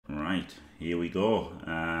Right, here we go.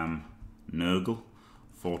 Nurgle,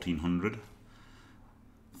 1400.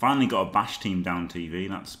 Finally got a bash team down TV.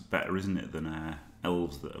 That's better, isn't it, than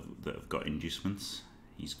elves that have got inducements.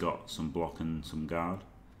 He's got some block and some guard.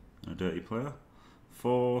 And a dirty player.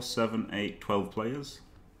 4, 7, 8, 12 players.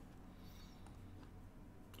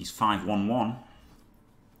 He's 5-1-1.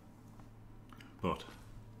 But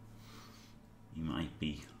he might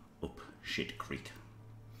be up shit creek.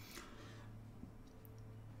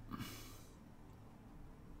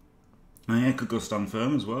 Oh yeah, could go stand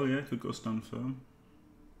firm as well, yeah, could go stand firm.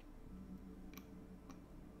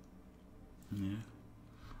 Yeah.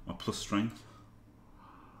 Or plus strength.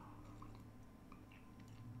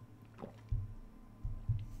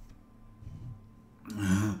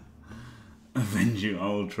 Avenge you, I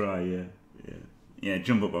will try, yeah. Yeah. Yeah,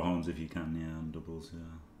 jump up the horns if you can, yeah, on doubles, yeah.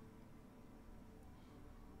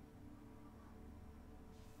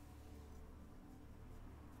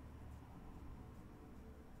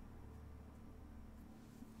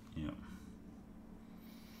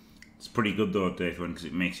 It's pretty good though, Dave, because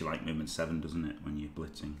it makes you like movement 7, doesn't it, when you're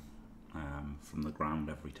blitzing from the ground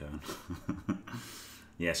every turn.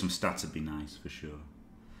 Yeah, some stats would be nice for sure.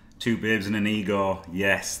 2 babes and an ego.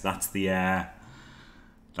 Yes, that's the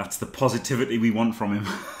positivity we want from him.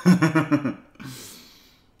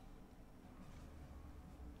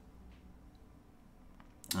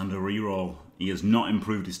 And a reroll. He has not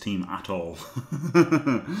improved his team at all.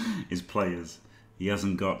 His players. He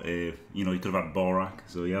hasn't got a, you know, he could have had Borak,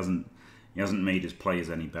 so he hasn't made his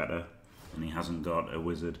players any better, and he hasn't got a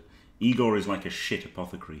wizard. Igor is like a shit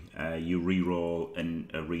apothecary. You re-roll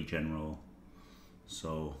and a regen roll,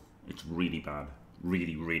 so it's really bad,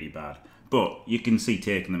 really, really bad. But you can see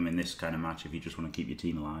taking them in this kind of match if you just want to keep your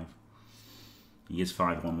team alive. He is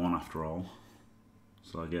 5-1-1 after all,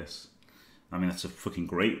 so I guess, I mean, that's a fucking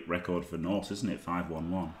great record for Norse, isn't it?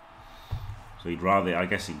 5-1-1. So he'd rather, I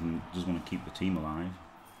guess he just want to keep the team alive.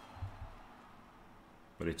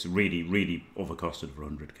 But it's really, really overcosted for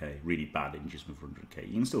 100k. Really bad inducement for 100k.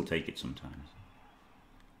 You can still take it sometimes.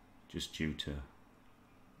 Just due to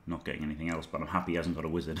not getting anything else. But I'm happy he hasn't got a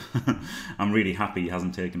wizard. I'm really happy he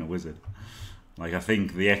hasn't taken a wizard. Like, I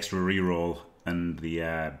think the extra reroll and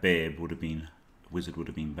the babe would have been, wizard would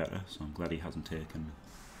have been better. So I'm glad he hasn't taken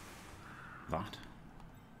that.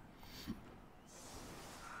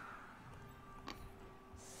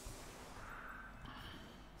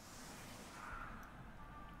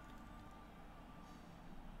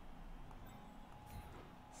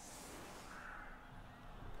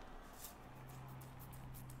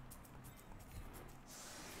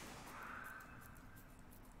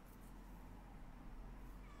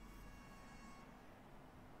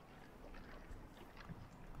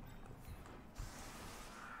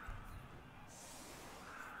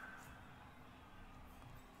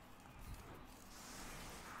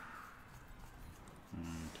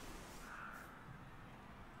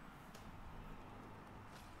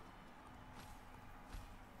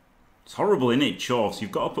 It's horrible, innit, Chorfs?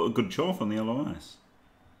 You've got to put a good Chorf on the LOS.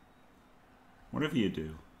 Whatever you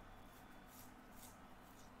do.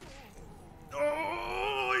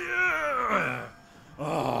 Oh, yeah!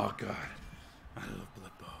 Oh, God. I love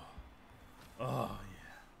Blood Bowl. Oh,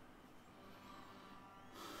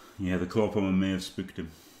 yeah. Yeah, the Clawpomber may have spooked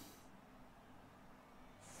him.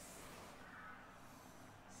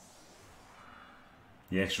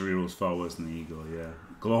 The extra reroll's far worse than the Eagle, yeah.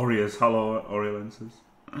 Glorious, hello, Oriolenses.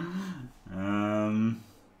 I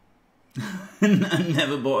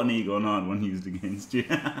never bought an Ego, not one used against you.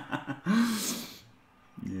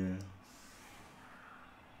 Yeah.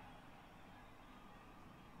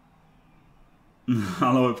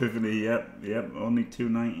 Hello Epiphany, yep, only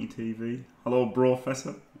 290 TV. Hello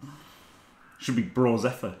Brofessor. Should be Bro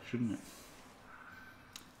Zephyr, shouldn't it?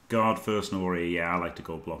 Guard first, no worry, yeah, I like to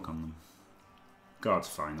go block on them. Guard's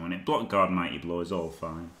fine, when it block guard mighty blow is all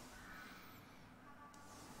fine.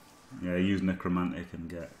 Yeah, use Necromantic and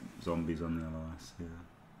get zombies on the LOS,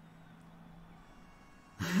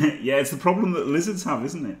 yeah. Yeah, it's the problem that lizards have,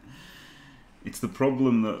 isn't it? It's the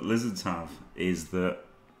problem that lizards have, is that,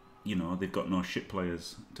 you know, they've got no shit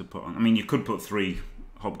players to put on. I mean, you could put 3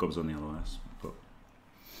 hobgobs on the LOS, but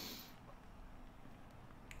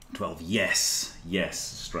 12, yes,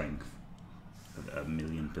 strength.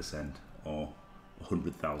 1,000,000% or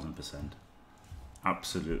 100,000%.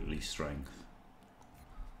 Absolutely strength.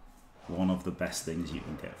 One of the best things you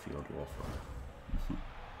can get for your dwarf.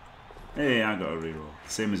 Hey, I got a reroll.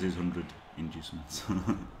 Same as his 100 inducements.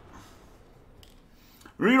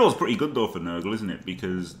 Reroll's pretty good though for Nurgle, isn't it?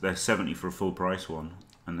 Because they're 70 for a full price one,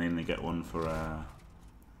 and then they get one for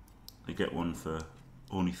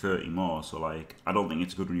only 30 more, so like I don't think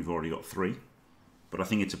it's good when you've already got 3. But I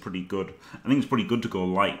think it's pretty good to go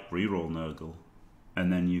light, reroll Nurgle,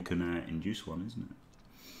 and then you can induce one, isn't it?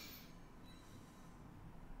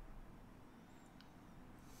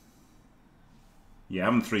 Yeah,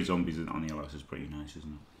 having 3 zombies on the LS is pretty nice,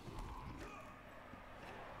 isn't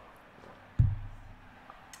it?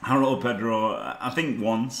 Hello, Pedro. I think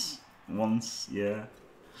once, yeah.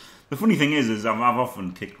 The funny thing is I've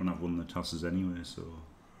often kicked when I've won the tosses anyway, so...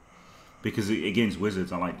 Because against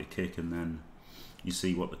wizards I like to kick and then you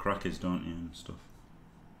see what the crack is, don't you, and stuff.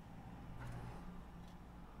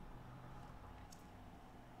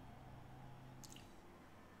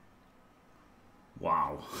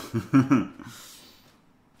 Wow.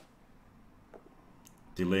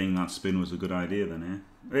 Delaying that spin was a good idea then,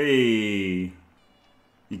 eh? Hey!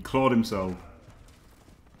 He clawed himself.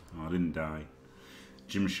 Oh, I didn't die.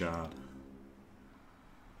 Jim Shard.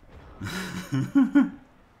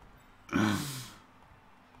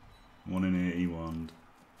 1 in 80 wand.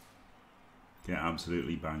 Get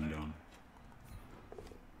absolutely banged on.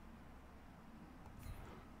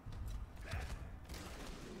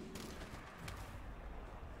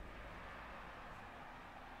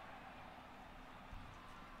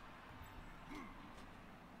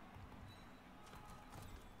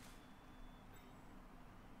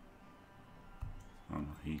 Oh no,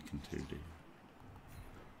 he can too, do.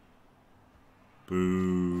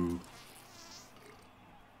 Boo.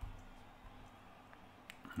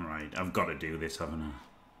 Alright, I've got to do this, haven't I?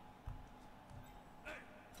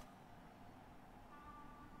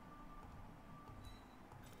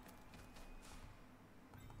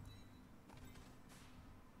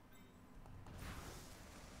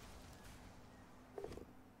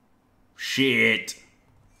 Shit!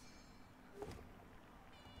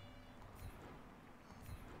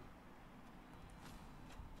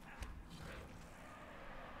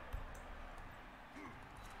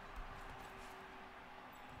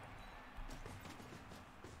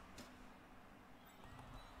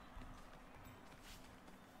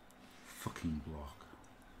 Fucking block.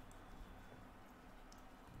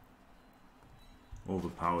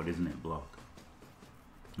 Overpowered, isn't it, block?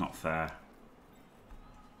 Not fair.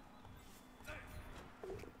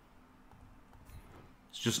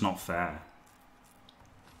 It's just not fair.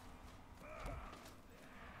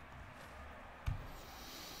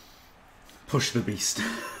 Push the beast.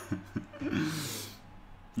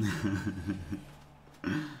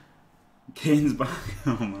 Kane's back.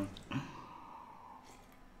 Oh man.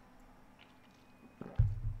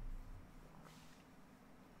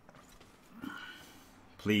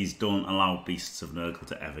 Please don't allow Beasts of Nurgle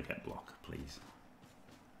to ever get blocked, please.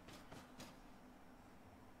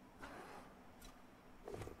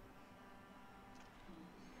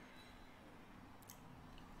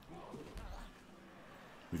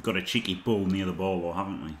 We've got a cheeky bull near the ball, though,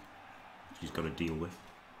 haven't we? She's got to deal with.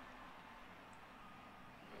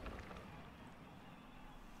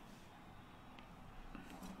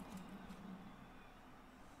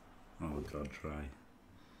 Oh god, try.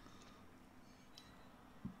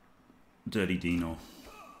 Dirty Dino.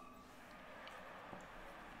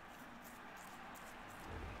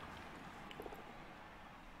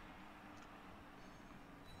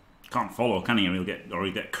 Can't follow, can he? Or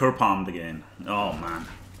he'll get curb-palmed again. Oh man.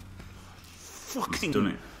 Fucking he's done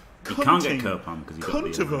it. He can't get curb-palmed because he got the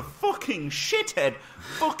cunt of a fucking shithead.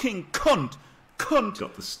 Fucking cunt. Cunt.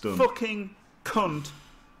 Got the stun. Fucking cunt.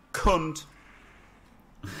 Cunt.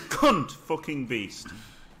 Cunt fucking beast.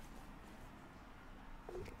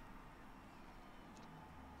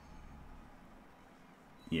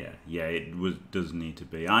 Yeah, it does need to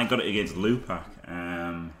be. I got it against Lupac.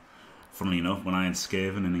 Funnily enough, when I had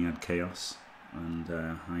Skaven and he had Chaos, and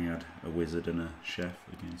I had a wizard and a chef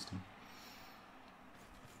against him.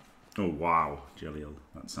 Oh wow, Jelliel,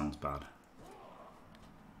 that sounds bad.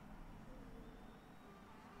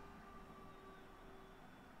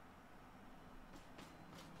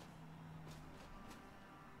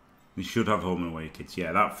 We should have home and away kits.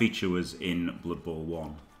 Yeah, that feature was in Blood Bowl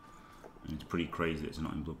 1. And it's pretty crazy it's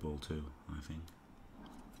not in Blood Bowl 2, I think.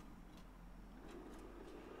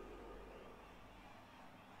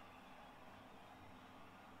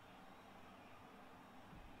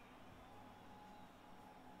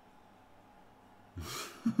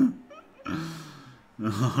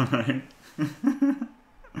 Alright.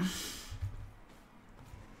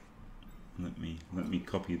 Let me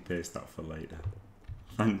copy and paste that for later.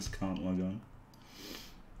 Thanks, can't log on.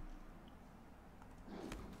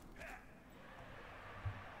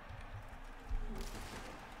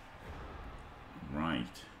 Right.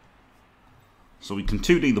 So we can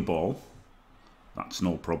 2D the ball. That's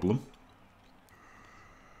no problem.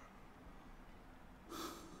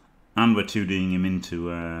 And we're 2D'ing him into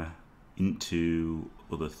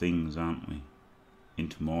other things, aren't we?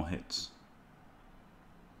 Into more hits.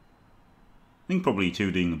 I think probably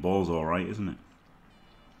 2D'ing the ball's alright, isn't it?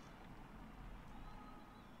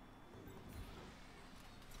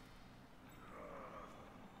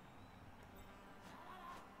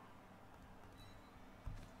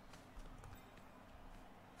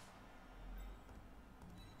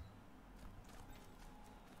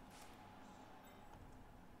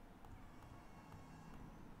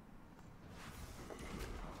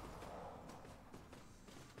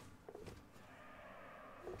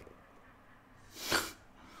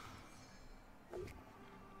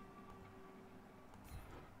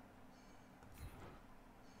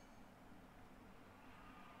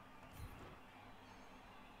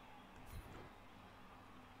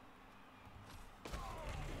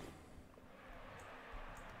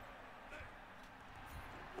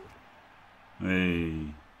 Hey.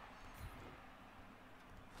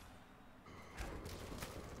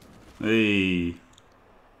 Hey.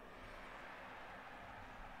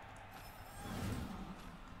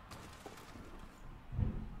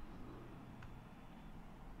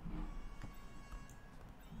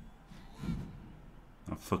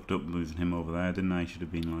 I fucked up moving him over there, didn't I? Should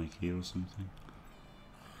have been like here or something.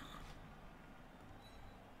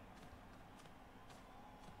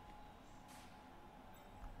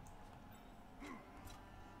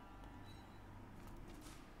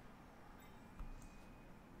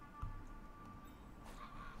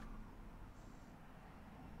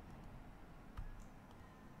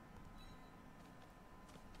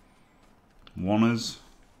 Wanners.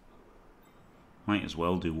 Might as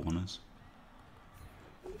well do wanners.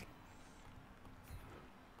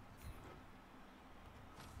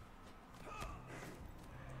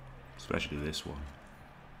 Especially this one.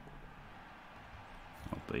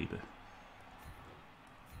 Oh, baby.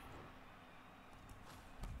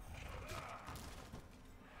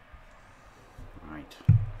 Right.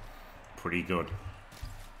 Pretty good.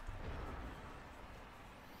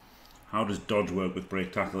 How does dodge work with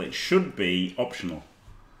break tackle? It should be optional,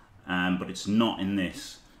 but it's not in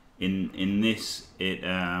this. In this, it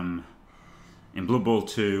in Blood Bowl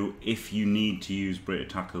 2, if you need to use break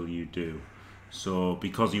tackle, you do. So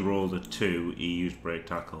because he rolled a 2, he used break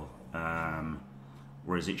tackle,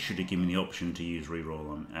 whereas it should have given me the option to use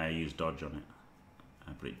reroll on, use dodge on it,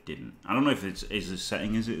 but it didn't. I don't know if it's a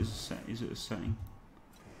setting. Is it a setting?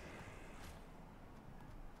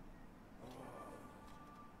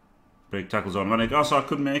 Break tackle's automatic. Oh, so I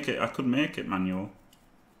could make it. I could make it manual.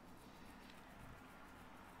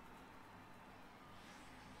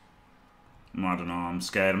 I don't know. I'm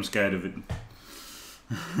scared. I'm scared of it.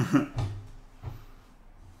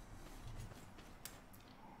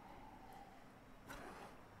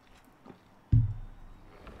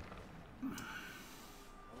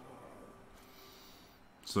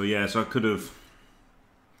 So yeah. So I could have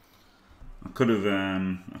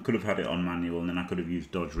had it on manual, and then I could have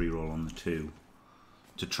used dodge reroll on the 2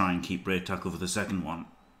 to try and keep break tackle for the second one.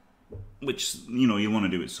 Which, you know, you want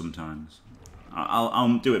to do it sometimes.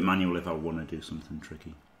 I'll do it manual if I want to do something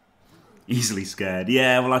tricky. Easily scared.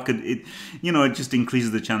 Yeah, well, I could. It just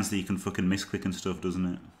increases the chance that you can fucking misclick and stuff, doesn't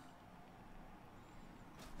it?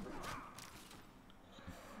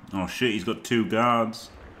 Oh shit, he's got 2 guards.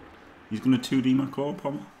 He's gonna 2D my core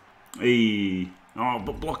pommer. Hey. Oh,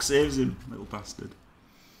 but block saves him, little bastard.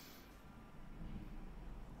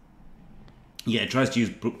 Yeah, it tries to use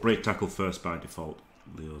break tackle first by default.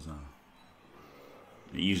 Leo's are.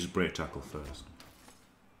 It uses break tackle first.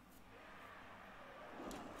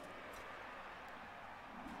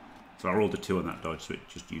 So I rolled a 2 on that dodge, so it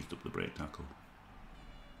just used up the break tackle.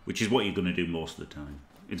 Which is what you're going to do most of the time.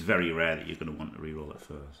 It's very rare that you're going to want to reroll it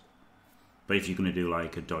first. But if you're going to do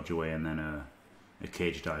like a dodge away and then a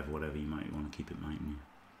cage dive or whatever, you might want to keep it, mightn't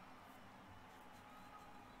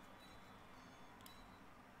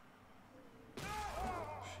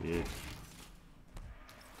you? Shit.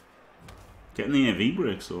 Getting the AV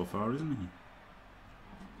break so far, isn't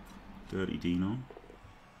he? Dirty Dino.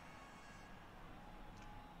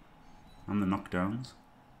 And the knockdowns.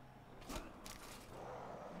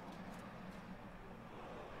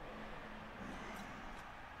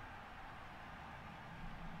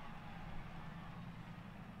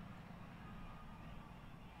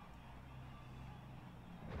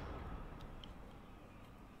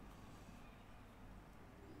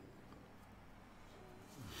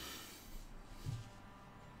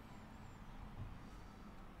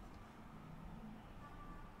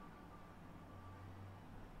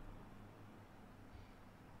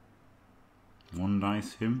 One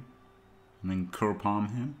dice him, and then curl palm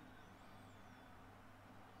him.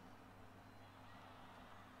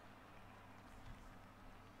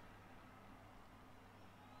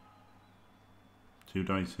 2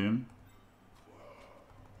 dice him.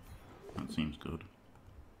 That seems good.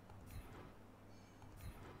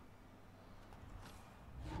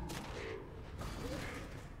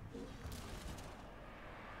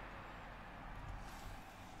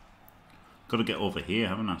 Got to get over here,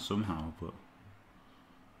 haven't I, somehow, but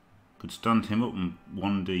could stand him up and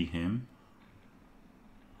 1D him.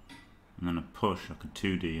 And then a push, I could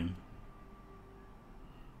 2D him.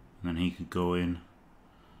 And then he could go in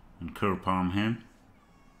and curl palm him.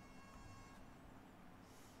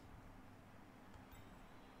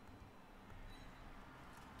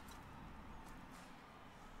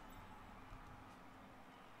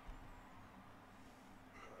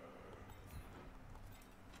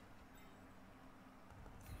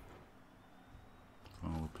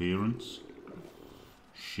 Foul appearance.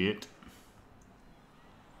 Shit.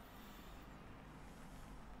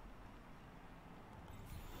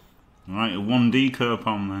 Alright, a 1D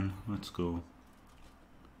Kerpom then. Let's go.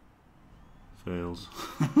 Fails.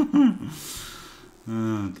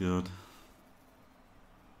 Oh god.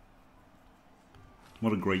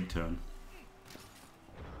 What a great turn.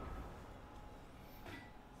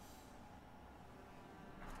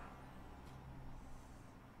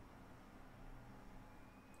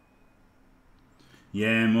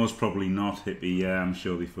 Yeah, most probably not, Hippie. Yeah, I'm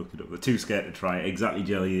sure they fucked it up. They're too scared to try it. Exactly,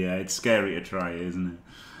 Jelly. Yeah, it's scary to try it, isn't it?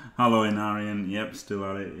 Hello, Inarian. Yep, still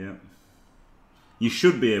at it. Yep. You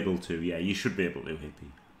should be able to. Yeah, you should be able to,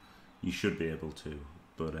 Hippie. You should be able to.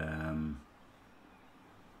 But,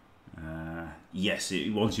 yes,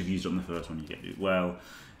 once you've used it on the first one, you get it. Well,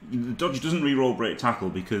 the dodge doesn't re-roll break tackle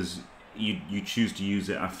because you choose to use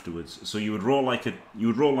it afterwards. So you would roll like a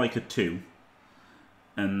 2,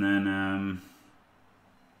 and then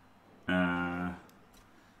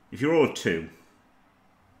if you roll a 2,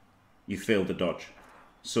 you fail the dodge.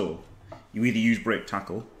 So you either use break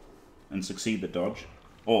tackle and succeed the dodge,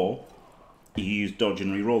 or you use dodge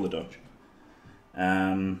and re-roll the dodge.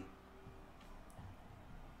 And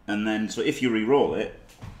then, so if you re-roll it,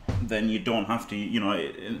 then you don't have to, you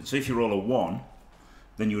know, so if you roll a 1,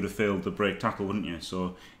 then you would have failed the break tackle, wouldn't you?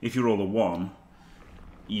 So if you roll a 1,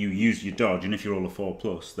 you use your dodge, and if you roll a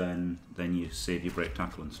 4+, then you save your break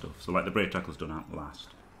tackle and stuff. So like the break tackle's done out last,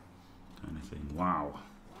 kind of thing. Wow.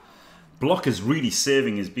 Block is really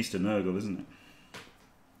saving his Beast of Nurgle, isn't it?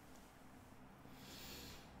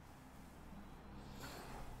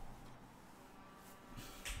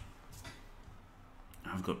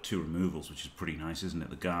 I've got 2 removals, which is pretty nice, isn't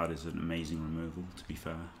it? The guard is an amazing removal, to be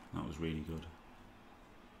fair. That was really good.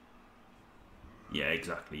 Yeah,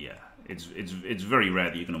 exactly, yeah. It's very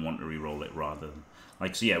rare that you're going to want to re-roll it rather than...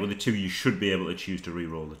 Like, so yeah, with the 2, you should be able to choose to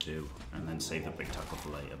re-roll the 2 and then save the big tackle for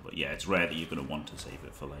later. But yeah, it's rare that you're going to want to save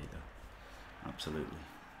it for later. Absolutely.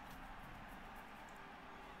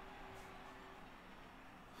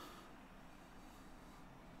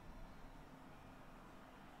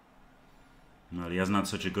 Well, he hasn't had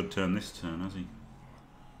such a good turn this turn, has he?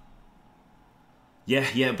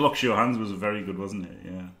 Yeah, blocks your hands was very good, wasn't it?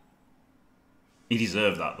 Yeah. He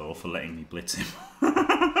deserved that though for letting me blitz him.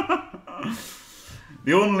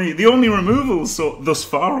 the only removals thus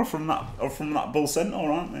far are from that Bull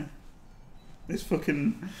Centaur, aren't they? This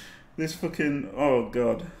fucking oh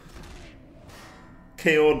god.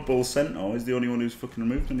 KO'd Bull Centaur is the only one who's fucking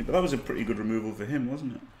removed any, but that was a pretty good removal for him,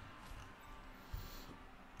 wasn't it?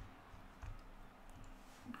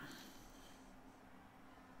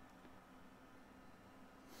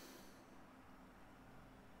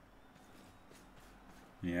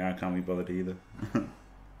 Yeah, I can't be bothered either.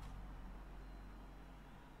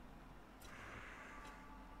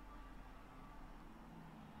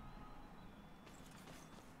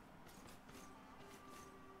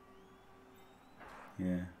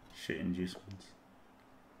 Yeah, shit inducements.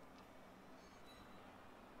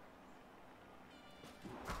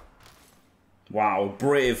 Wow,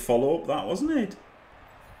 brave follow-up that, wasn't it?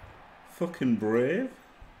 Fucking brave.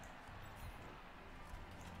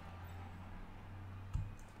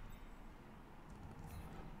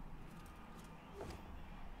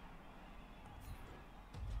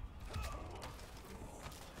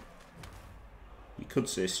 You could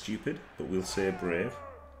say stupid, but we'll say brave.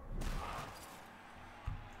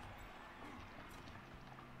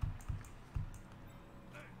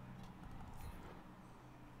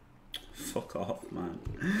 Fuck off, man.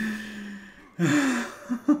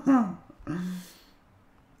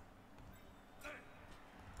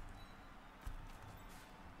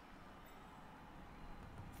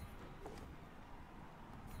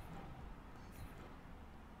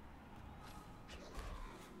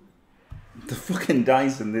 The fucking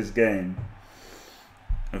dice in this game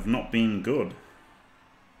have not been good.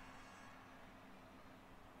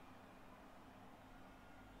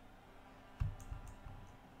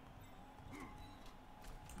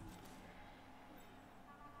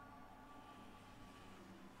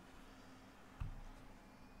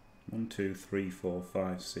 2, 3, 4,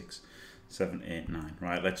 5, 6, 7, 8, 9.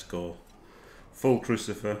 Right, let's go. Full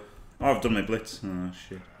Crucifer. Oh, I've done my blitz. Oh,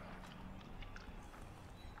 shit.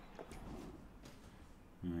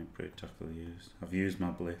 Right, break tackle used. I've used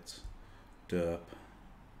my blitz. Derp.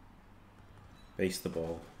 Base the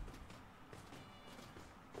ball.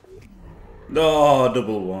 Oh,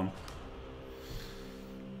 double one.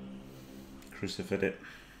 Crucified it.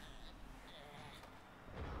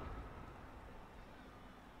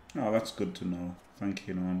 Oh, that's good to know. Thank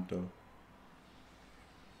you, Noamdo.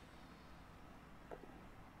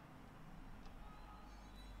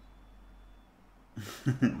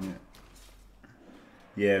 Yeah.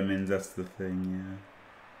 Yeah, I mean, that's the thing, yeah.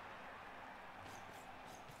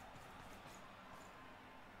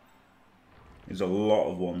 There's a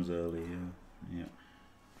lot of ones early, yeah.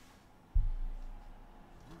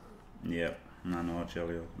 Yeah, I know,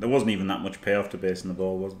 Jelio. There wasn't even that much payoff to basing the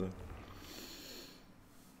ball, was there?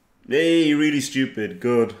 Hey, really stupid.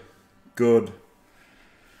 Good. Good.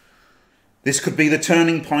 This could be the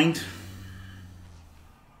turning point.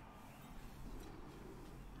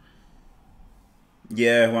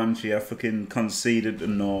 Yeah, Wanchi, I fucking conceded to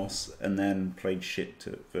Norse and then played shit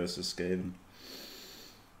versus Skaven.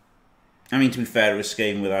 I mean, to be fair, it was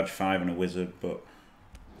Skaven with Edge 5 and a Wizard, but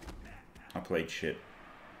I played shit.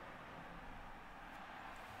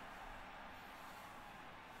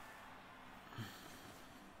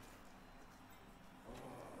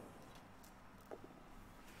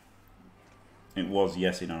 It was,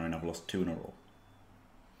 yes, in Iron. I've lost 2 in a row.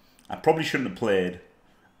 I probably shouldn't have played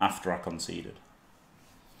after I conceded.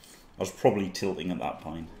 I was probably tilting at that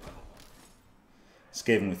point.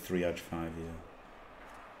 Skaven with 3 Edge 5, yeah.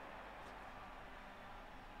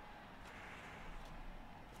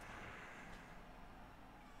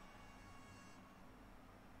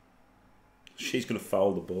 She's going to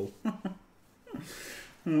foul the ball.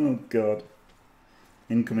 Oh, God.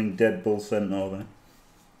 Incoming dead bull sentinel there.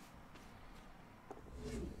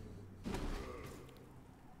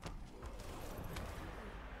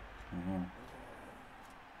 Oh.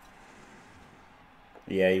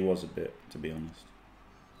 Yeah, he was a bit, to be honest.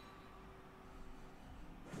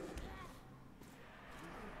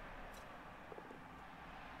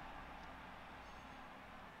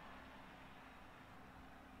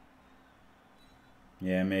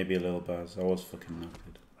 Yeah, maybe a little buzz. I was fucking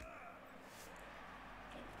knackered.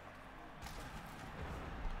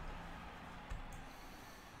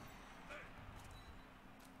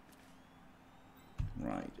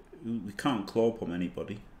 Right. Ooh, we can't claw pump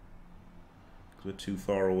anybody. Because we're too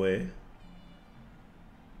far away.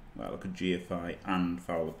 Well, look at GFI and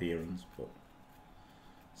foul appearance, but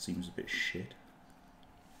seems a bit shit.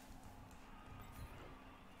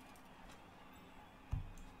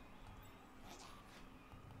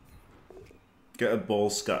 Get a ball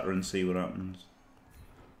scatter and see what happens.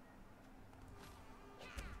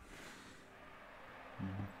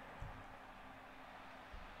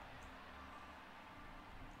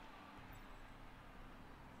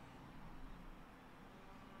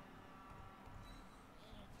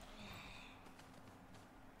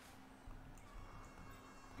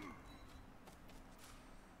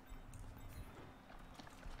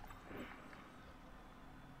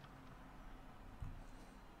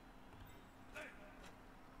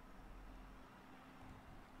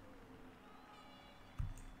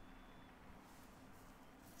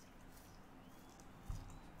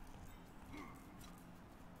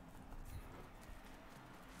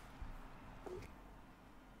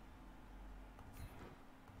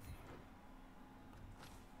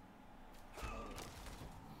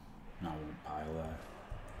 No, I won't pile there.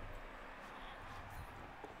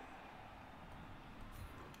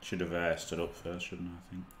 Should have stood up first, shouldn't I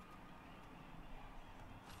think?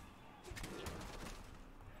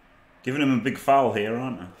 Giving him a big foul here,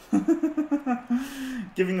 aren't I?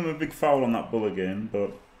 Giving him a big foul on that bull again,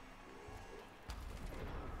 but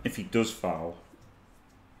if he does foul,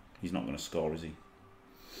 he's not going to score, is he?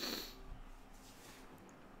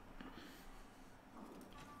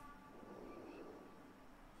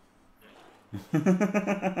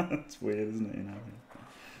 That's weird, isn't it?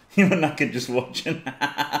 You and I could just watching.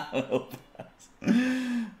 Oh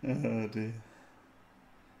dear.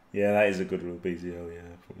 Yeah, that is a good rule, BZL. Yeah,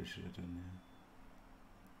 probably should have done. Yeah.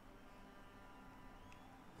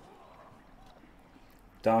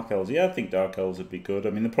 Dark Elves. Yeah, I think Dark Elves would be good. I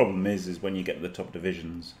mean, the problem is when you get to the top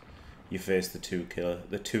divisions, you face the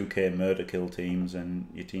 2K murder kill teams, and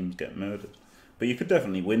your teams get murdered. But you could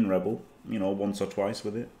definitely win Rebel, you know, once or twice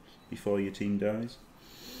with it before your team dies.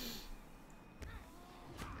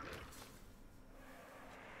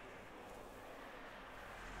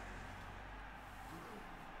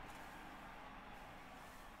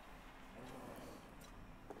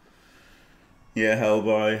 Yeah,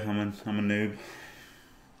 Hellboy, I'm a noob.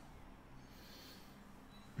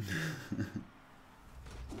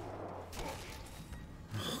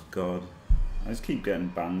 Oh god. I just keep getting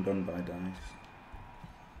banged on by dice.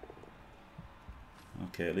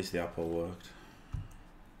 Okay, at least the apple worked.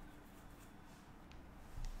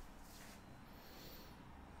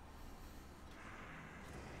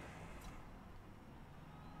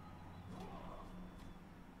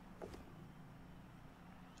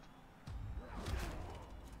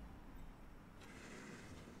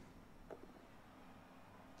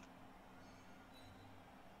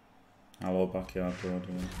 Hello, backyard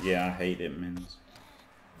Broadway. Yeah, I hate it, Mins.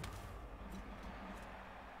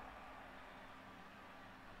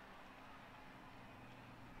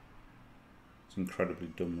 It's an incredibly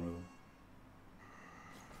dumb rule.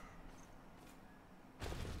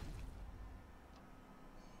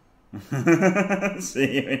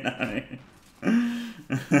 See you now.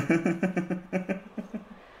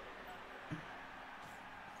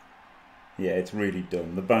 Yeah, it's really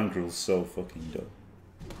dumb. The bank rule's so fucking dumb.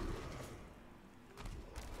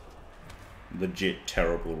 Legit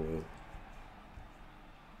terrible rule.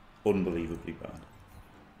 Unbelievably bad.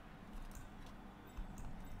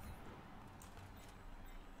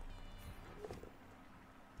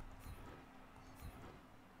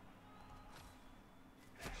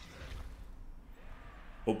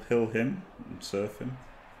 Uphill him and surf him.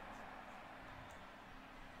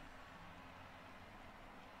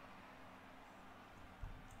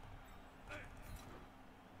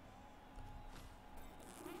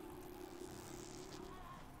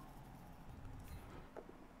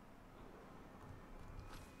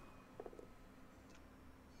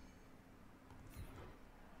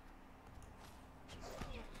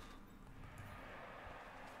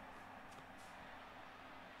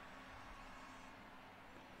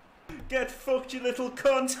 Get fucked, you little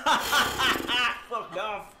cunt! Fuck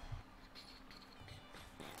off!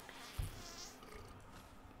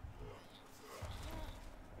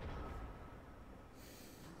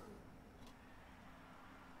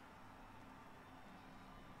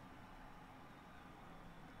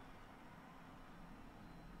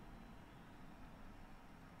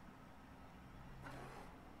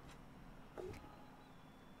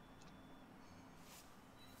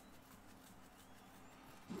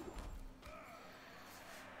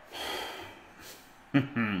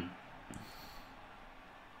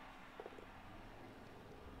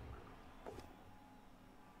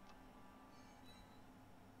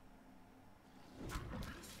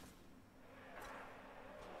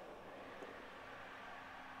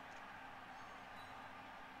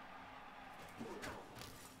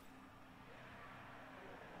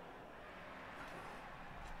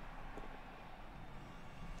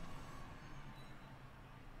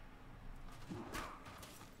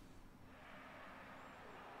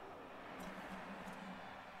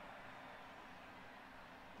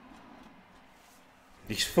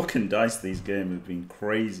 These fucking dice these games have been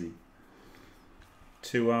crazy.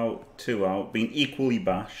 2 out, 2 out, been equally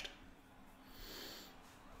bashed.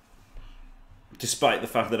 Despite the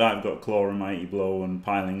fact that I've got Claw and Mighty Blow and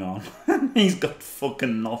piling on. He's got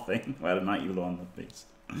fucking nothing. I had a Mighty Blow on the beast.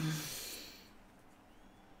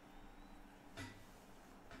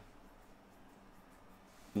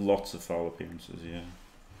 Lots of foul appearances, yeah.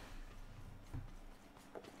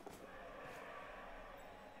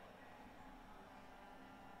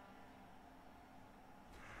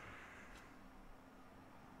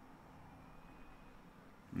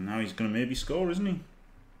 Now he's going to maybe score, isn't he?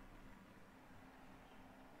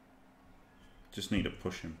 Just need to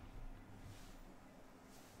push him.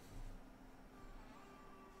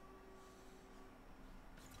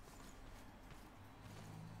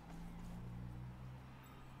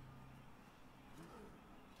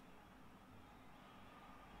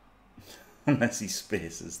 Unless he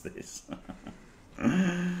spaces this.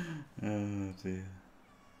 Oh dear.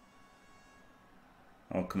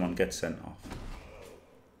 Oh, come on, get sent off.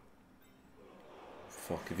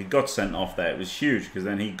 Fuck, if he got sent off there, it was huge, because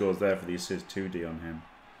then he goes there for the assist 2D on him.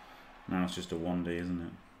 Now it's just a 1D, isn't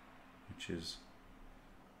it? Which is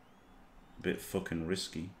a bit fucking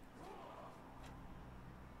risky.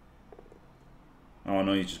 Oh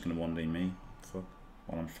no, he's just going to 1D me. Fuck.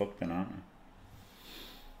 Well, I'm fucked then, aren't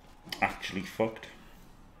I? Actually fucked.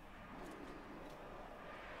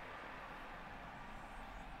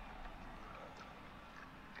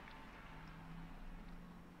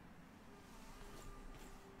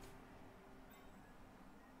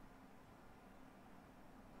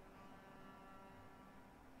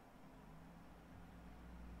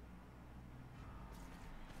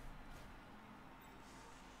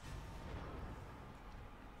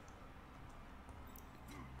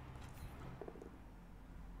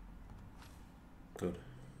 Good.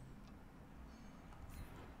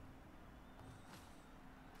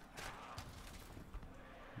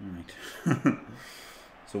 Right.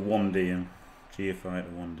 So 1DM. GFI to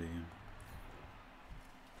 1DM.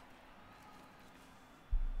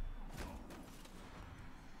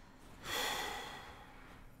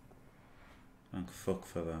 Thank fuck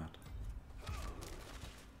for that.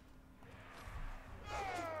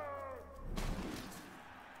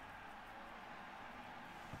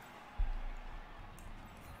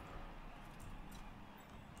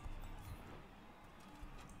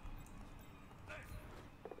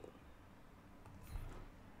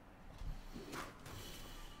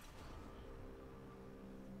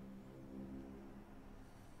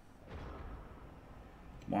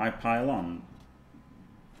 Why pile on?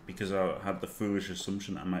 Because I had the foolish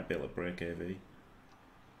assumption that I might be able to break AV.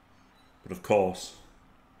 But of course,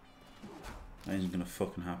 that isn't going to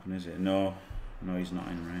fucking happen, is it? No, no, he's not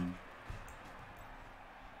in range.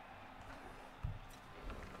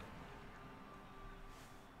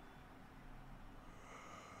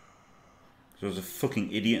 So I was a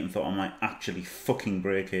fucking idiot and thought I might actually fucking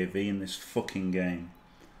break AV in this fucking game.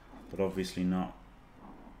 But obviously not.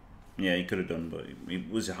 Yeah, he could have done, but it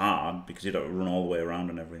was hard because he'd have to run all the way around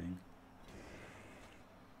and everything.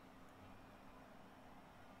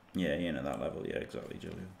 Yeah, he ain't at that level. Yeah, exactly,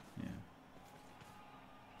 Julio. Yeah.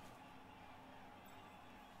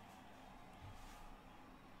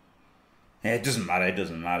 Yeah, it doesn't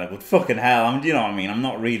matter, but fucking hell, you know what I mean? I'm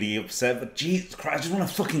not really upset, but Jesus Christ, I just want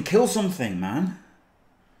to fucking kill something, man.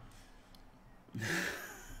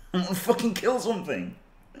 I want to fucking kill something.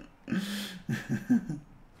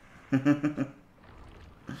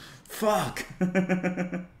 Fuck.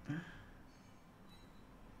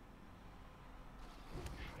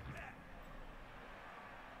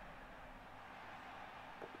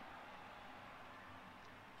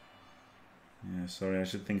 Yeah, sorry, I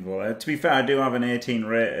should think of all that. To be fair, I do have an 18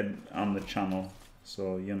 rated on the channel,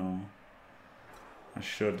 so, you know, I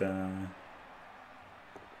should,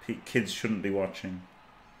 kids shouldn't be watching.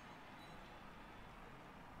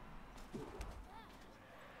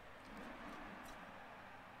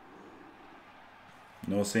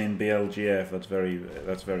 No saying BLGF,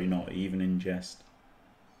 that's very naughty, even in jest.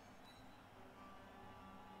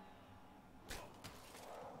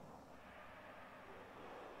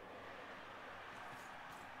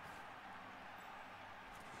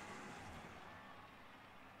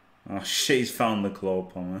 Oh shit, he's found the claw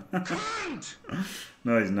pommer.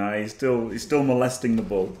 No, he's not. He's still molesting the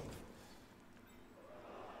bull.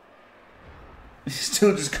 He's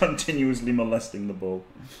still just continuously molesting the bull.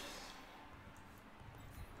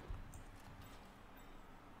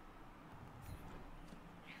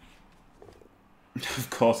 Of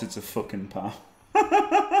course it's a fucking pal.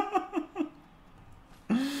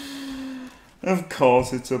 Of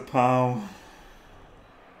course it's a pal.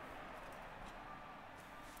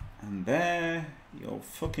 And there, your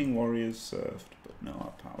fucking warriors served, but no,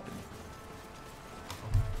 I powered him.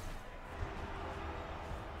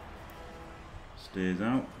 Stays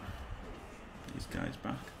out. These guys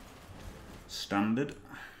back. Standard.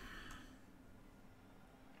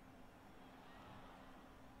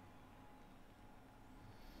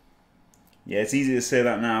 Yeah, it's easy to say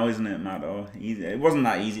that now, isn't it, Matt? Oh, easy. It wasn't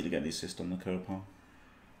that easy to get the assist on the Kerpal,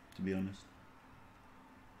 to be honest.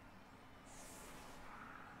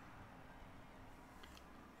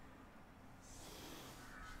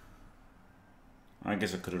 I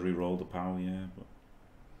guess I could have re-rolled the power, yeah, but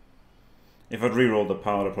if I'd re-rolled the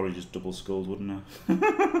power, I'd probably just double skulled, wouldn't I?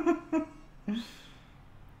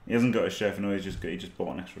 He hasn't got a chef, no, he just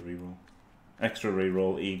bought an extra re-roll. Extra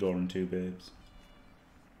re-roll, Igor and 2 babes.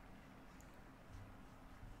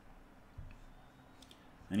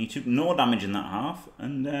 And he took no damage in that half,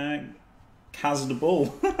 and Kaz the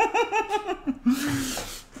bull.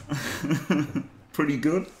 Pretty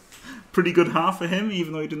good. Pretty good half for him,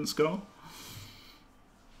 even though he didn't score.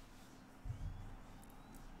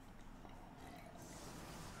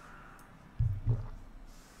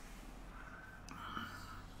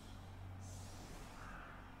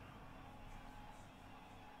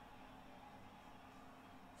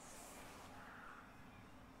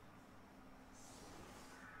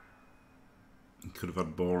 Could have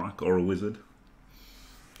had Borak or a wizard.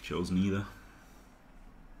 Chose neither.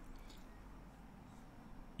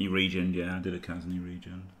 He regened, yeah, I did a Kaz and he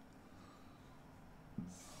regened.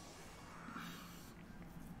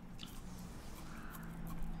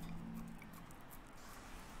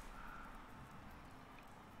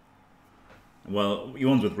 Well, you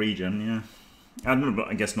ones with regen, yeah. I don't know, but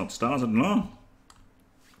I guess not stars, I don't know.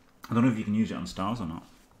 I don't know if you can use it on stars or not.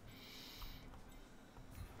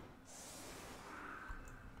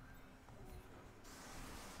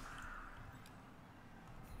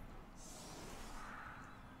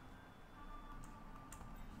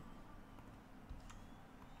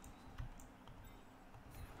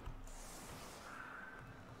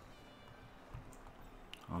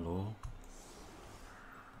 Hello.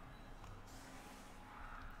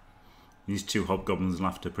 These two hobgoblins will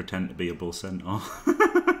have to pretend to be a bull centaur.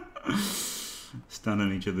 Stand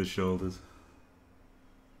on each other's shoulders.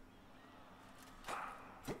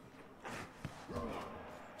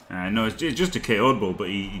 No, it's just a KO'd bull, but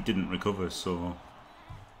he didn't recover, so...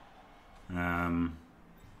 I've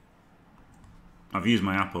used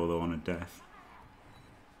my Apo, though, on a death.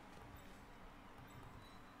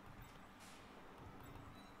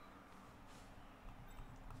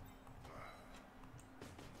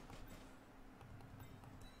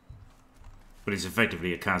 But it's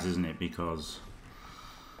effectively a Kaz, isn't it? Because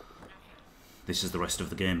this is the rest of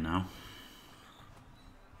the game now.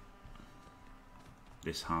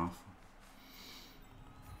 This half.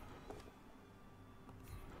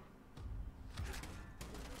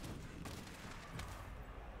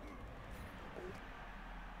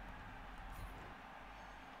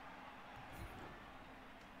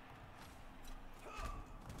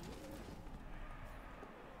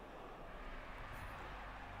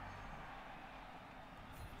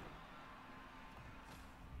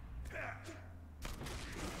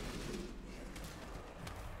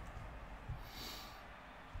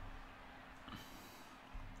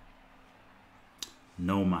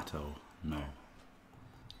 No, Matto. No.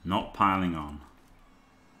 Not piling on.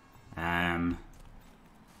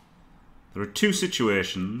 There are two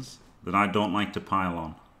situations that I don't like to pile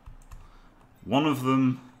on. One of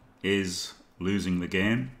them is losing the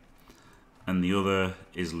game, and the other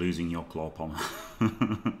is losing your claw pommer.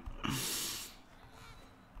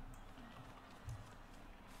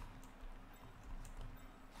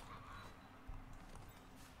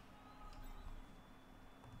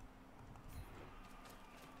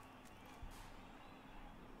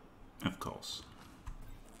 Of course.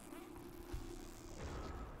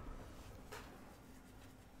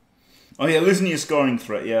 Oh yeah, losing your scoring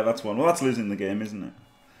threat. Yeah, that's one. Well, that's losing the game, isn't it?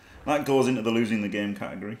 That goes into the losing the game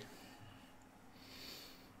category.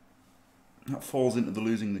 That falls into the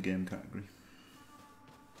losing the game category.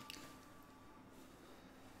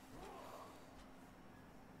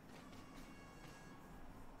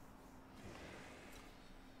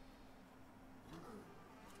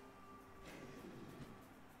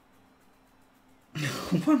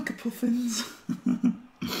 Wanker puffins.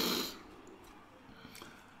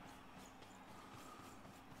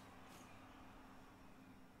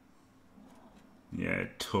 Yeah, a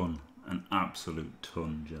ton. An absolute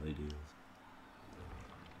ton, jelly deals.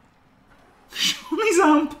 Show his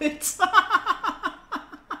armpits.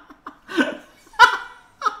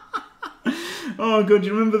 Oh god, do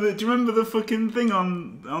you remember the fucking thing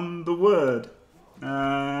on the word?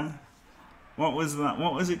 What was that?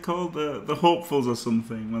 What was it called? The hopefuls or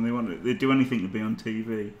something, when they do anything to be on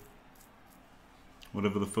TV.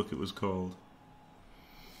 Whatever the fuck it was called.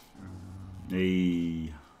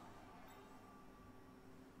 Hey.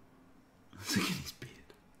 Look at his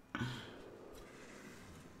beard.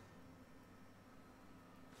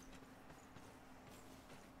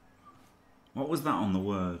 What was that on the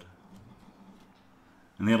word?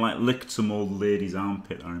 And they like licked some old lady's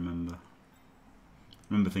armpit, I remember.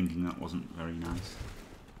 I remember thinking that wasn't very nice.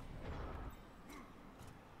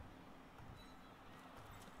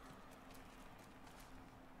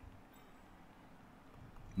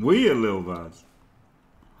 Weird little Vaz.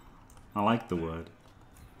 I like the word.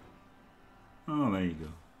 Oh, there you go.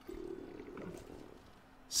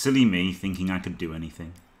 Silly me thinking I could do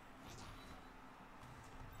anything.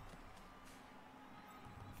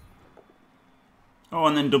 Oh,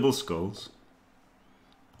 and then double skulls.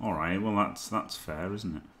 Alright, well that's fair,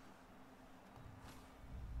 isn't it?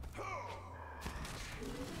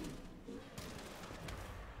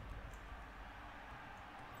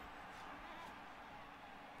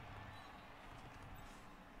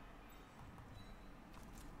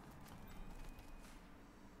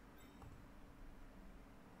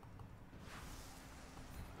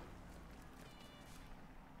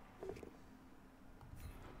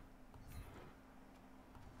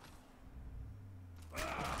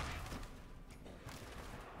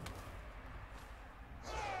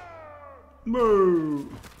 Boo!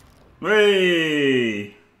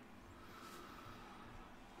 Hey!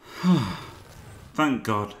 Thank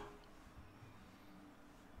God.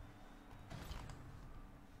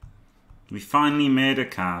 We finally made a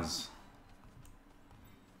Kaz.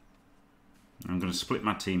 I'm going to split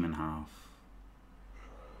my team in half.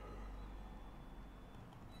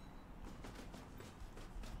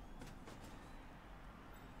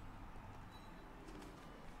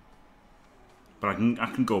 But I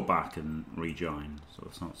can go back and rejoin, so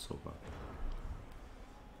it's not so bad.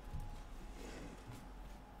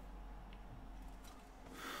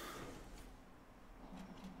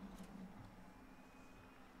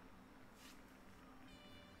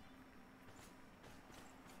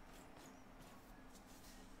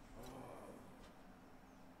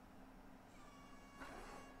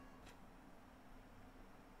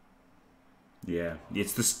 Yeah,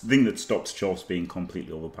 it's the thing that stops Chorfs being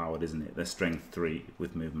completely overpowered, isn't it? They're strength 3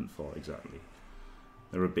 with movement 4, exactly.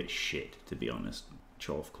 They're a bit shit, to be honest,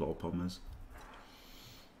 Chorf Claw Pommers.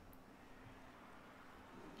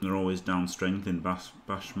 They're always down strength in bash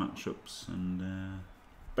matchups, and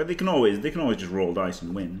but they can always just roll dice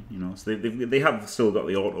and win, you know. So they have still got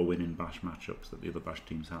the auto win in bash matchups that the other bash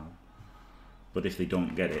teams have. But if they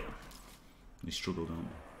don't get it, they struggle, don't they?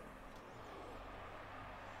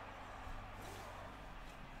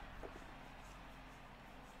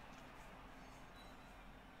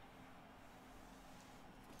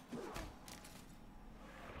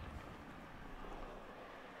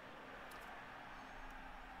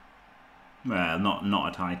 Well, not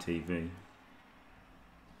at high TV.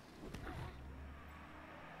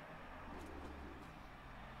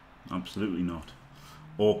 Absolutely not.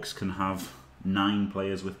 Orcs can have 9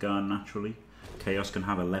 players with guard naturally. Chaos can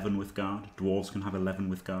have 11 with guard. Dwarves can have 11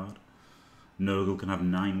 with guard. Nurgle can have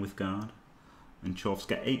 9 with guard. And Chorfs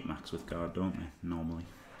get 8 max with guard, don't they, normally?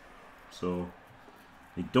 So,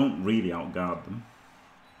 they don't really outguard them.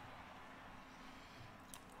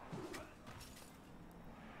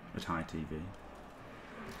 At high TV.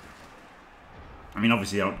 I mean,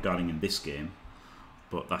 obviously outguarding in this game,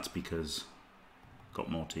 but that's because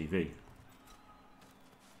got more TV.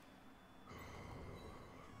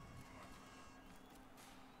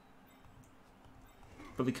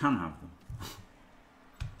 But they can have them.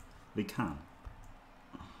 They can.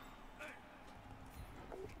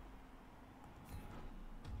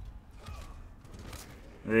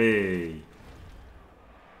 Hey.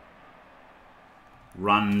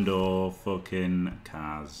 Rando fucking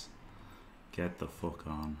Kaz. Get the fuck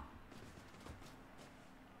on.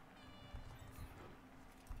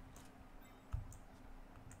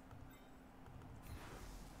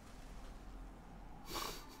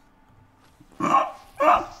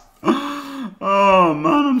 Oh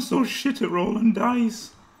man, I'm so shit at rolling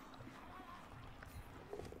dice.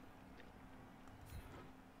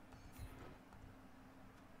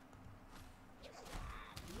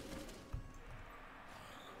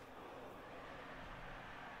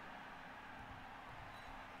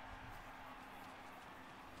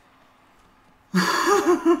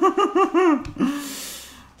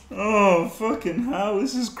 Oh, fucking hell,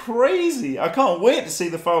 this is crazy. I can't wait to see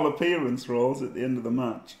the foul appearance rolls at the end of the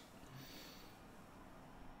match.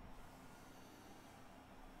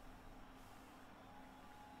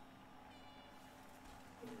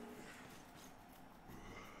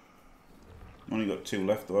 Only got 2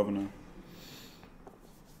 left though, haven't I?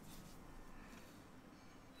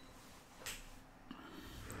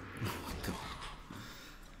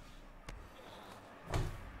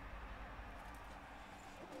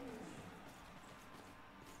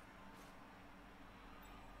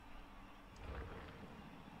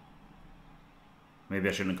 Maybe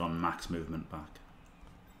I shouldn't have gone max movement back.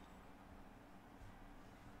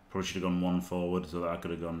 Probably should have gone 1 forward so that I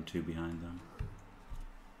could have gone 2 behind them.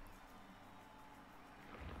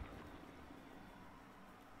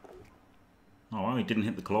 Oh wow, he didn't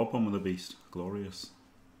hit the claw palm with a beast. Glorious.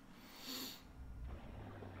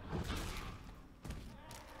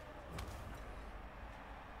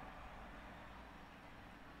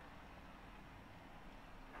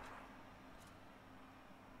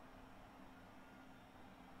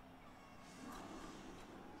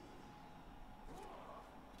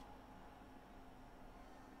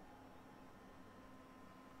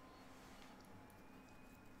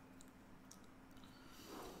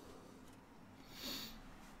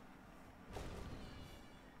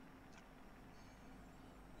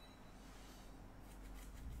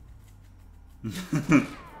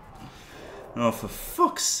 Oh, for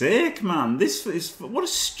fuck's sake, man. This is... What a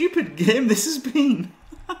stupid game this has been.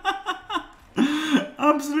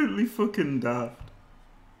 Absolutely fucking daft.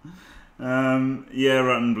 Yeah,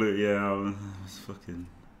 Rat and Blue, yeah. I was fucking...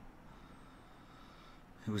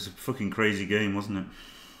 It was a fucking crazy game, wasn't it?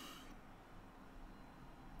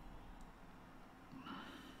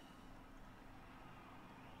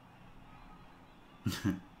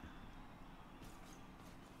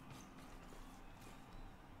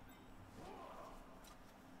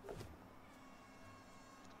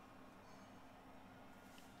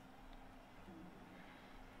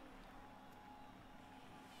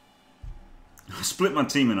 I split my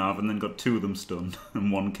team in half and then got 2 of them stunned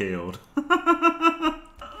and 1 KO'd.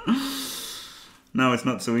 Now it's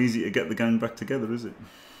not so easy to get the gang back together, is it?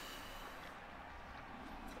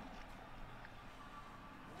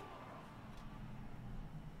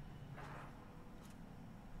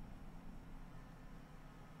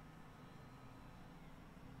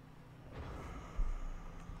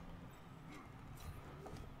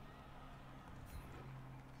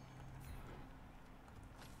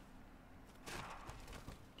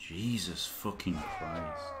 Jesus fucking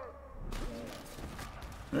Christ.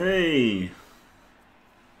 Hey!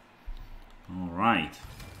 Alright.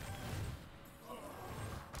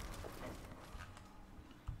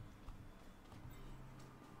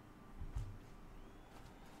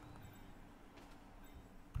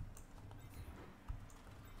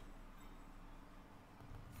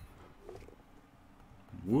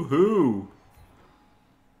 Woohoo!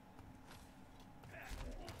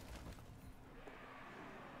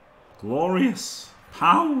 Glorious!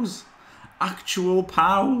 Pows! Actual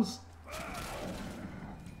pows!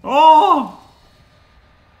 Oh!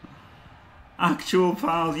 Actual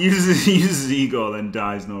pows! Uses ego, then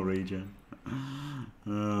dies, no regen.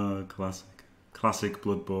 Oh, classic. Classic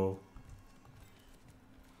Blood Bowl.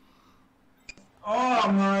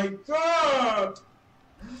 Oh my god!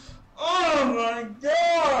 Oh my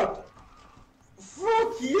god!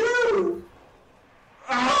 Fuck you!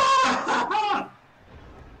 Ah!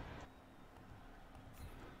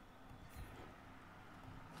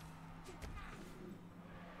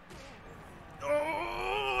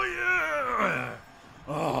 Oh yeah!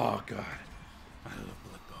 Oh god, I love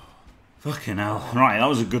Blood Bowl. Fucking hell. Right, that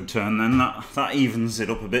was a good turn then. That evens it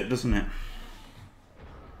up a bit, doesn't it?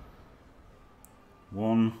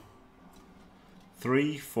 1,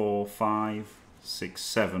 3, 4, 5, 6,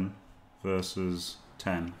 7 versus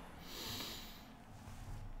 10.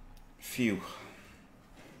 Phew.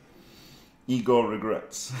 Igor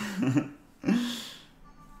regrets.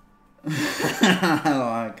 Oh,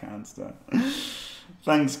 I can't stop.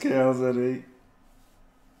 Thanks, Chaos Eddie.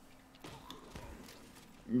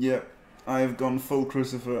 Yep, I have gone full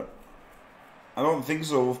Crucifer. I don't think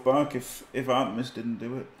so, Wolfbark, if Artemis didn't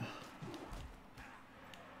do it.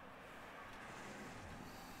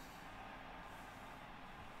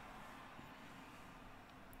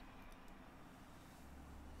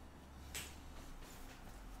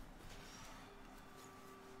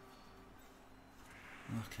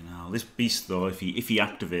 Fucking hell. This beast though, if he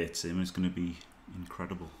activates him, is going to be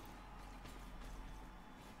incredible.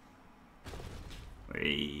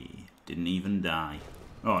 Hey, didn't even die.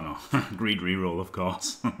 Oh no, greed reroll of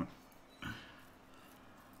course.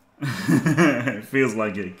 It feels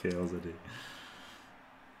like it kills it.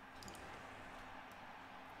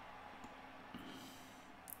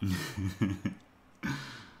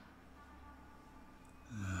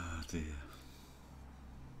 Oh dear.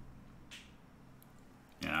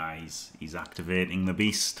 Yeah, he's activating the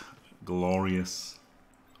beast. Glorious.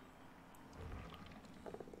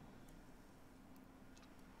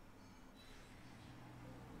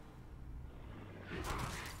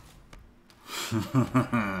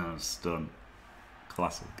 Stun.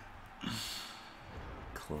 Classic.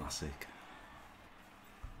 Classic.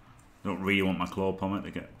 Don't really want my claw pommet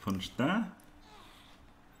to get punched there.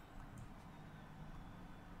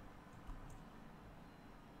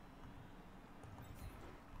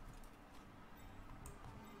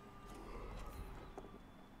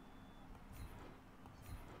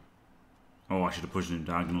 Oh, I should have pushed him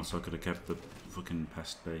diagonal so I could have kept the fucking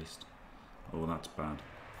pest based. Oh, that's bad.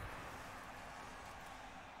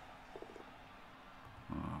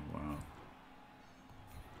 Oh, wow.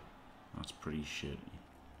 That's pretty shitty.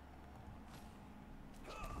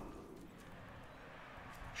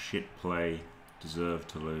 Shit play. Deserve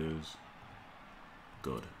to lose.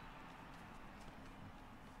 Good.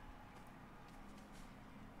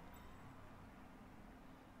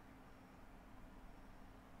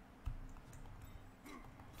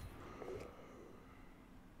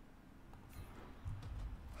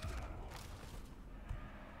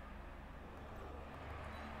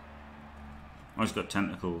 Oh, he's got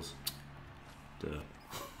tentacles. Duh.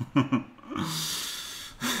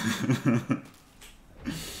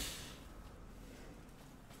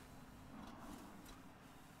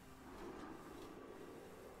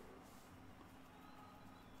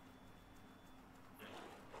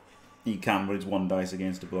 You can, but it's one dice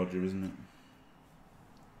against a blodger, isn't it?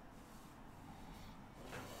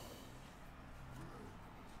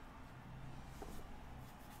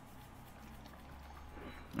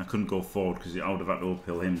 I couldn't go forward because I would have had to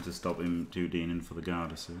uphill him to stop him 2D'ing in for the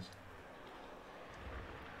Garduses.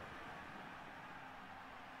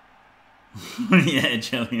 Yeah,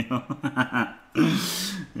 Jelly.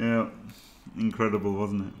 Yeah, incredible,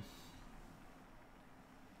 wasn't it?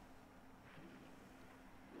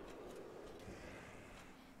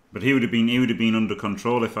 But he would have been under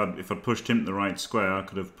control if I'd pushed him to the right square. I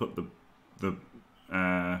could have put the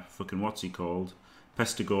fucking what's he called,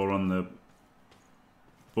 Pestigore on the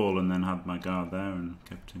ball and then had my guard there and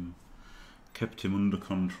kept him under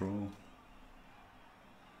control.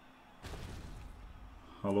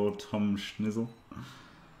 Hello, Tom Schnizzle.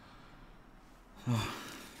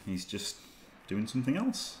 He's just doing something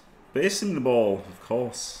else. Basing the ball, of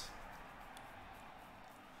course.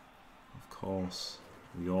 Of course.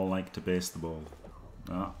 We all like to base the ball.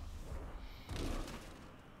 Ah.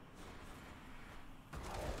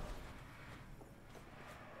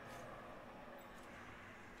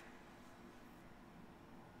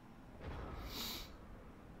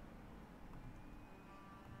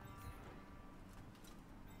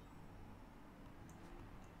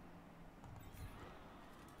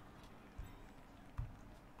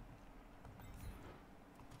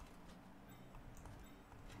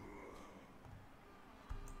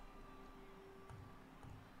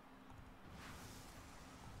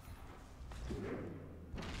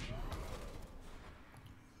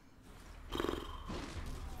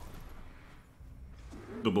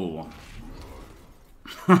 Double one.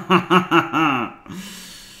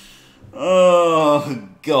 Oh,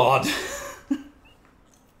 God.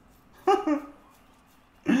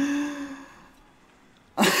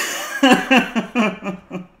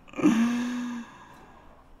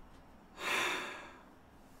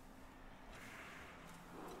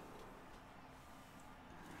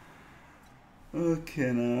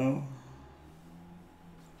 Okay, now.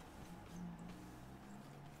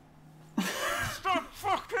 Stop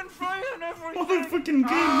fucking fighting everything! What a fucking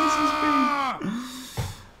game this has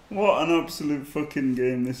been! What an absolute fucking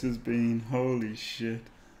game this has been. Holy shit.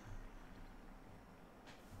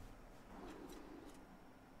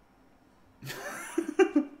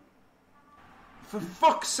 For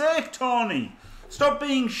fuck's sake, Tony! Stop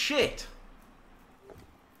being shit!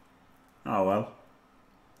 Oh well.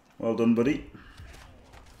 Well done, buddy.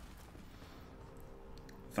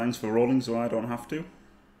 Thanks for rolling so I don't have to.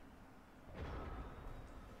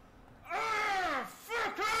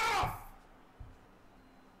 Fuck off!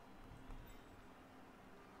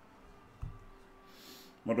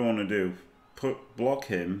 What do I want to do? Block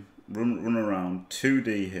him, run around,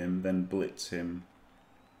 2D him, then blitz him.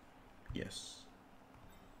 Yes.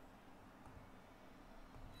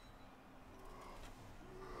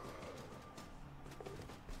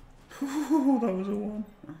 Ooh, that was a 1.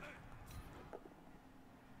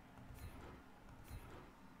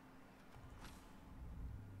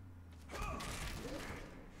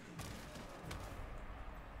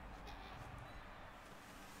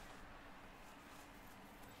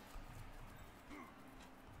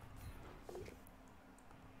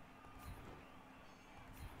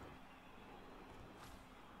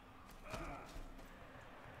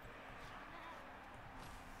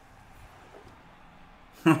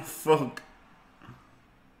 Oh, fuck.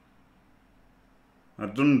 I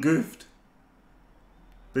done goofed.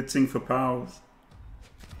 Blitzing for pals.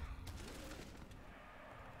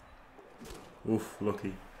 Oof,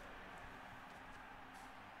 lucky.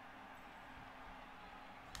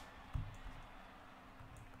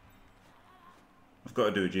 I've got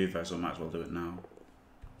to do a GFS, so I might as well do it now.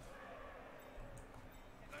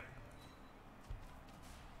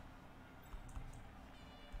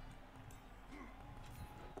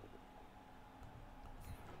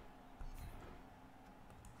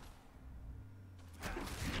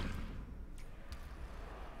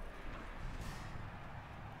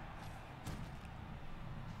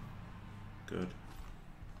 Good.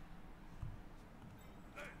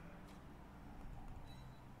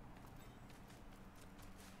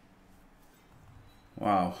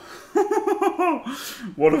 Wow.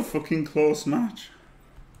 What a fucking close match.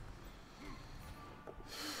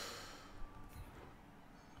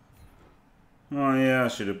 Oh yeah, I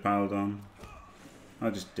should have piled on. I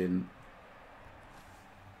just didn't.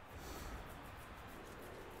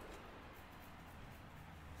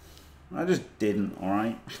 I just didn't,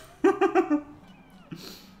 alright?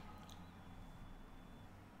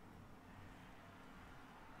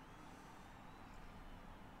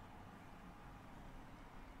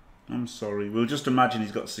 I'm sorry. We'll just imagine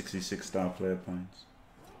he's got 66 star player points.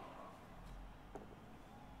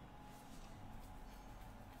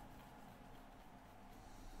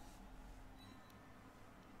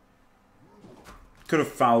 Could have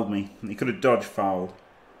fouled me. He could have dodge fouled.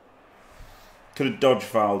 Could have dodge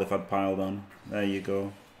fouled if I'd piled on. There you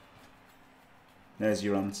go. There's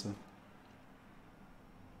your answer.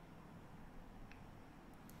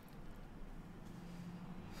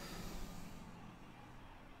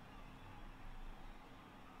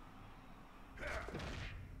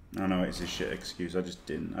 I know it's a shit excuse. I just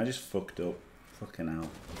didn't. I just fucked up. Fucking hell.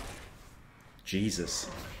 Jesus.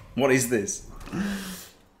 What is this? I'm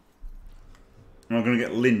not gonna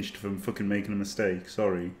get lynched for fucking making a mistake.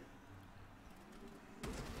 Sorry.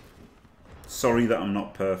 Sorry that I'm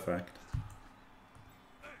not perfect.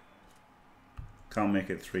 Can't make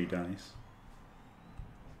it 3 dice.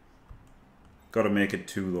 Got to make it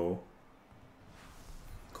 2 though.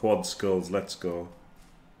 Quad skulls, let's go.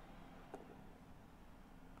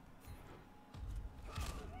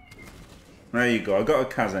 There you go, I got a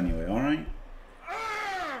Kaz anyway, alright?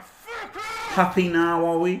 Happy now,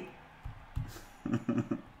 are we?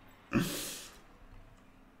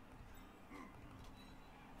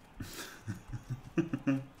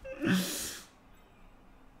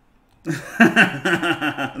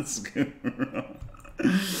 That's good.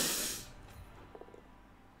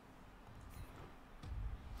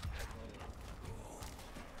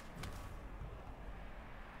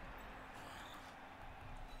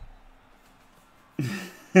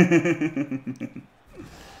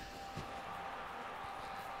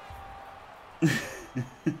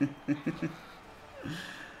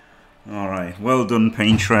 Alright, well done,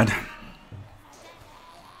 Paint Shred.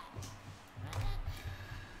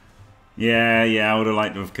 Yeah, I would have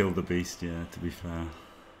liked to have killed the beast, yeah, to be fair.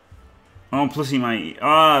 Oh, plus he might...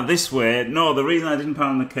 this way... No, the reason I didn't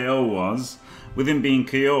pound the KO was, with him being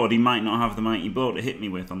KO'd, he might not have the mighty blow to hit me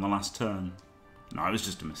with on the last turn. No, it was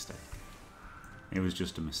just a mistake. It was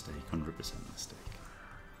just a mistake, 100% mistake.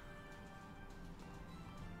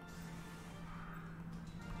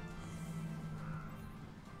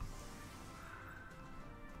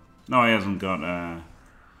 No, he hasn't got...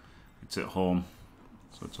 it's at home,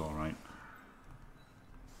 so it's alright.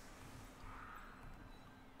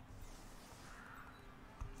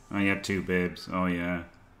 Oh, you had 2 babes. Oh, yeah.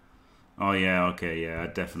 Oh, yeah, okay, yeah, I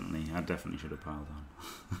definitely should have piled on.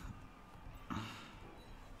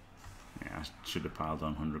 Yeah, I should have piled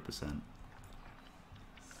on 100%.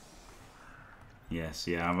 Yes,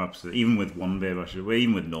 yeah, I've absolutely... Even with 1 babe, I should... Well,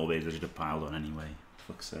 even with no babes, I should have piled on anyway.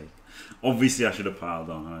 Fuck's sake. Obviously, I should have piled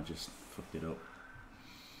on, and I just fucked it up.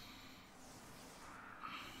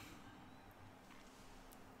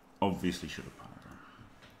 Obviously should have piled on.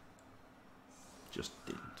 Just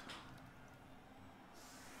didn't.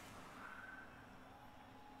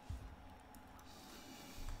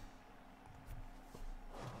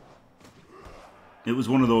 It was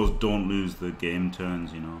one of those don't lose the game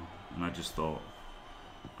turns, you know. And I just thought,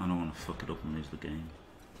 I don't want to fuck it up and lose the game.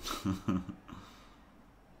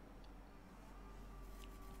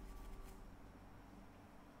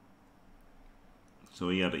 So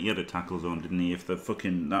he had a tackle zone, didn't he? If the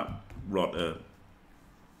fucking that rotter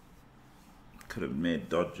could have made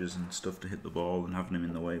dodges and stuff to hit the ball, and having him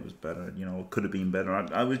in the way was better. You know, could have been better.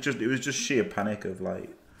 It was just sheer panic of like,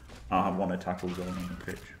 I want a tackle zone on the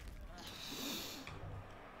pitch.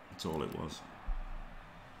 That's all it was.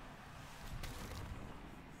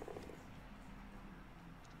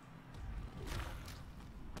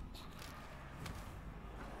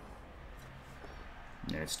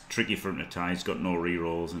 Yeah, it's tricky for him to tie. He's got no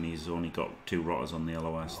rerolls and he's only got 2 rotters on the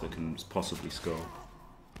LOS that can possibly score.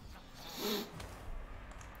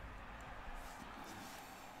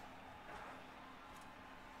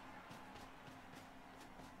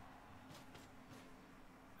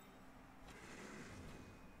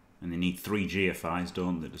 And they need 3 GFIs,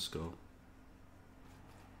 don't they, to score?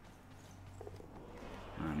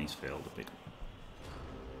 And he's failed a bit.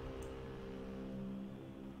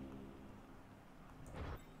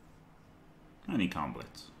 And he can't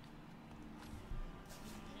blitz.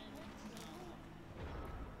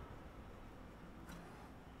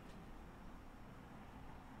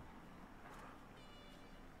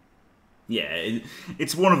 Yeah,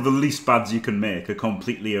 it's one of the least bads you can make, a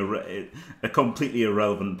completely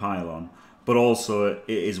irrelevant pylon. But also, it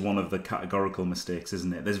is one of the categorical mistakes,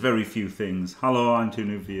 isn't it? There's very few things... Hello, I'm too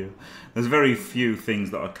new for you. There's very few things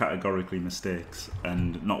that are categorically mistakes,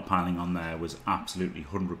 and not piling on there was absolutely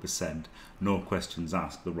 100%, no questions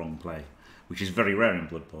asked, the wrong play, which is very rare in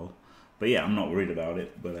Blood Bowl. But yeah, I'm not worried about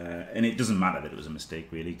it. But and it doesn't matter that it was a mistake,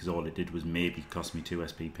 really, because all it did was maybe cost me 2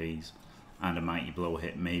 SPPs and a mighty blow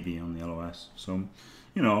hit, maybe, on the LOS. So,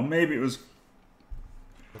 you know, maybe it was...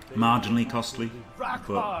 marginally costly,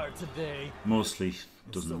 but mostly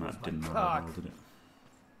didn't matter at all, did it?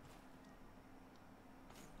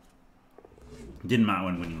 Didn't matter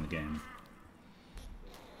when winning the game.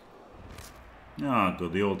 Ah,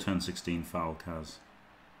 good, the old turn 16 foul, Kaz.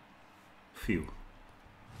 Phew.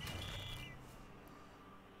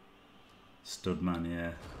 Studman,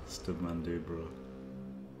 yeah. Studman dude, bro.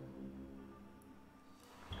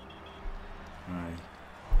 Right.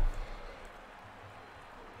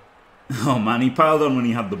 Oh man, he piled on when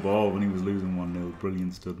he had the ball, when he was losing 1-0.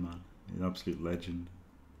 Brilliant stud, man. He's an absolute legend.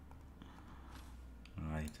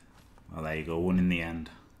 Alright. Well, there you go. Won in the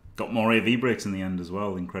end. Got more AV breaks in the end as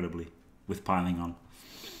well, incredibly. With piling on.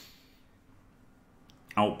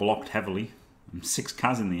 Outblocked heavily. 6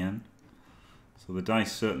 Kaz in the end. So the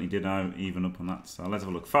dice certainly did even up on that style. Let's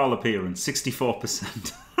have a look. Foul appearance,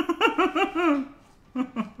 64%.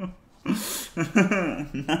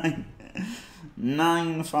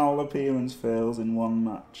 Nine foul appearance fails in one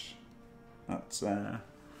match. That's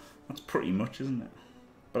pretty much, isn't it?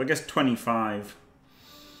 But I guess 25.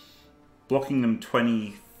 Blocking them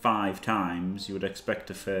 25 times, you would expect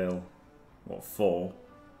to fail, what, 4?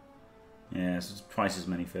 Yeah, so it's twice as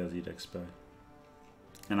many fails you'd expect.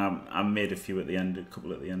 And I made a few at the end, a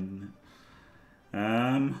couple at the end.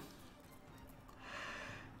 Yeah,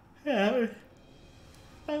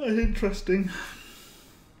 that was interesting.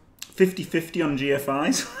 50-50 on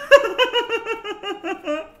GFIs.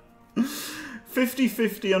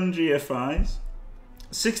 50-50 on GFIs.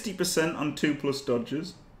 60% on 2+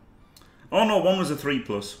 dodges. Oh no, one was a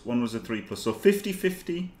 3+. One was a 3+. So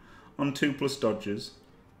 50-50 on 2+ dodges.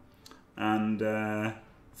 And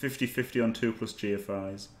 50-50 on 2+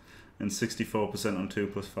 GFIs. And 64% on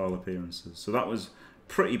 2+ foul appearances. So that was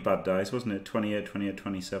pretty bad dice, wasn't it? 28, 28,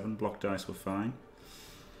 27. Block dice were fine.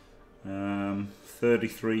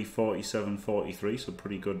 33, 47, 43. So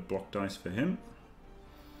pretty good block dice for him.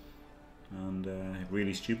 And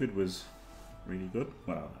really stupid was really good.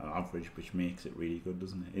 Well, average, which makes it really good,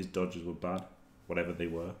 doesn't it? His dodges were bad, whatever they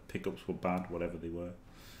were. Pickups were bad, whatever they were.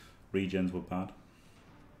 Regens were bad.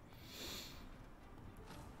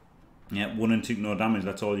 Yeah, 1 and 2 no damage,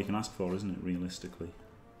 that's all you can ask for, isn't it, realistically?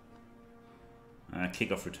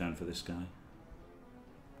 Kick-off return for this guy.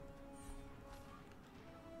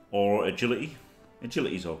 Or agility.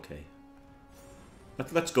 Agility's okay.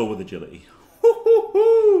 Let's go with agility.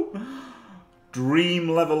 Dream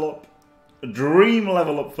level up. Dream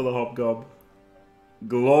level up for the Hobgob.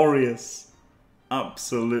 Glorious.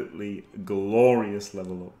 Absolutely glorious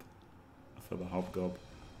level up for the Hobgob.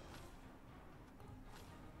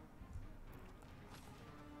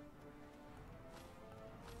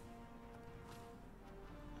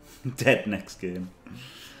 Dead next game.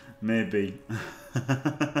 Maybe.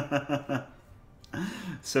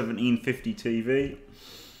 1750 TV.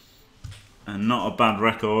 And not a bad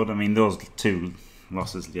record. I mean, those 2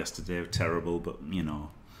 losses yesterday were terrible, but, you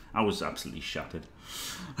know, I was absolutely shattered.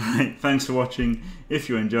 Alright, thanks for watching. If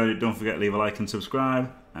you enjoyed it, don't forget to leave a like and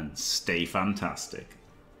subscribe, and stay fantastic.